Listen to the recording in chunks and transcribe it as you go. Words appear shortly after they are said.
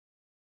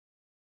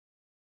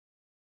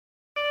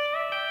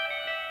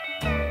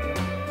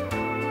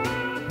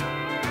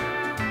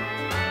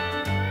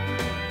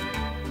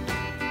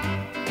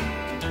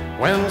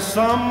When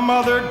some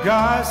other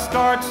guy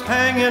starts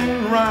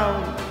hanging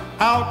round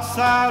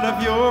outside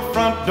of your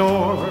front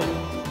door,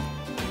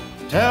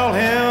 tell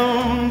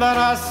him that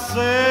I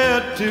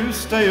said to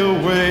stay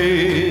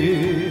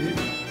away.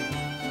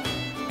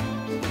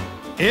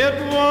 It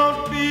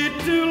won't be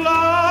too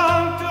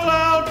long till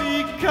I'll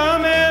be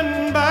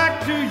coming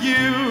back to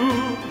you,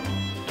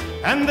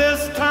 and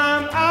this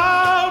time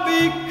I'll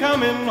be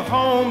coming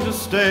home to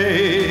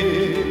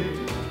stay.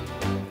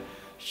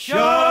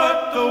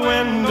 Shut the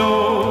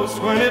windows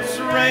when it's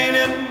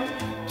raining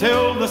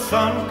till the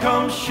sun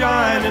comes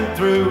shining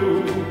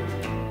through.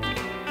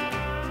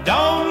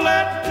 Don't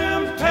let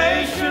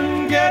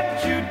temptation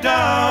get you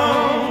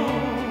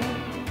down.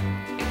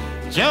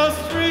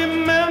 Just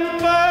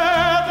remember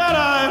that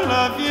I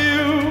love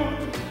you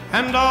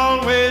and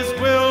always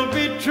will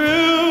be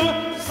true.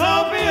 So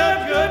be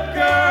a good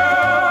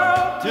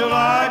girl till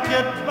I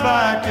get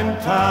back in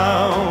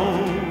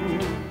town.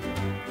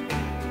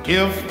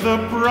 If the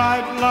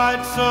bright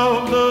lights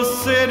of the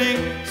city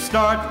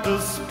start to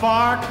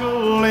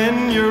sparkle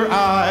in your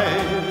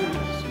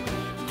eyes,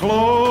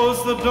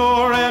 close the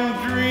door and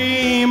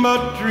dream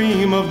a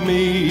dream of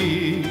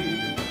me.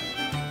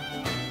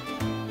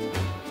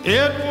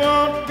 It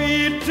won't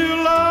be too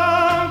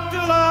long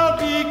till I'll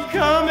be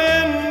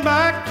coming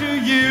back to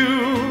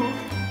you,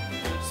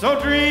 so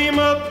dream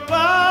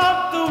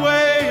about the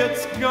way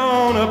it's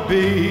gonna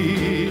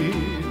be.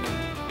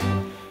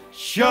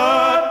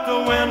 Shut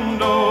the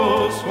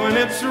windows when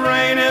it's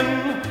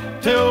raining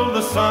till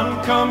the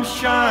sun comes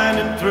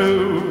shining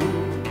through.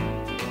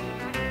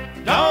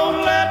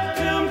 Don't let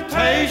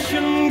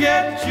temptation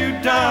get you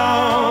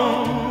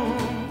down.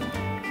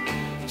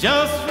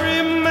 Just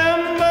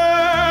remember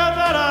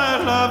that I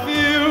love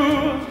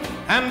you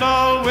and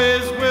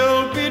always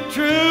will be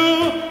true.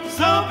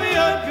 So be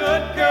a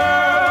good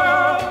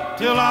girl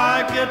till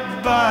I get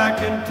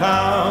back in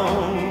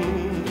town.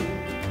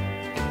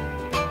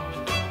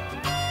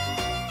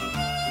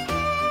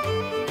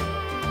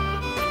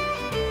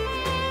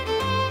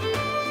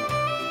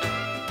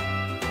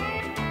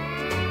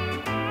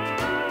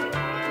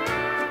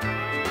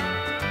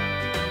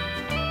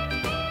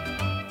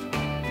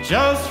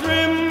 Just